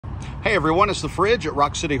Hey everyone, it's the Fridge at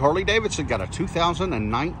Rock City Harley-Davidson. Got a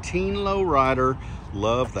 2019 lowrider.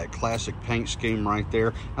 Love that classic paint scheme right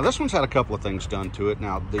there. Now this one's had a couple of things done to it.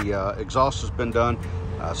 Now the exhaust has been done.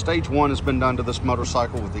 Stage 1 has been done to this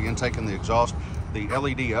motorcycle with the intake and the exhaust. The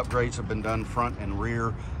LED upgrades have been done front and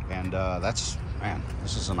rear. And man,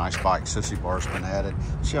 this is a nice bike. Sissy bar's been added.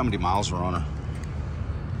 Let's see how many miles are on her.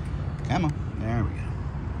 Come on, there we go.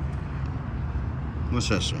 What's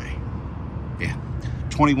that say? Yeah.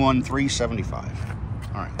 21,375.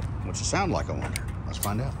 All right, what's it sound like, I wonder? Let's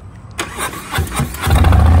find out.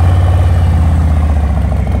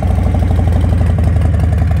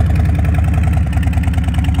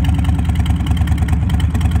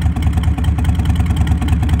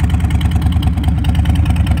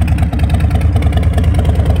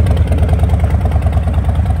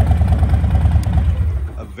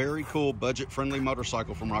 A very cool budget-friendly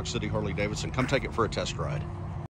motorcycle from Rock City Harley-Davidson. Come take it for a test ride.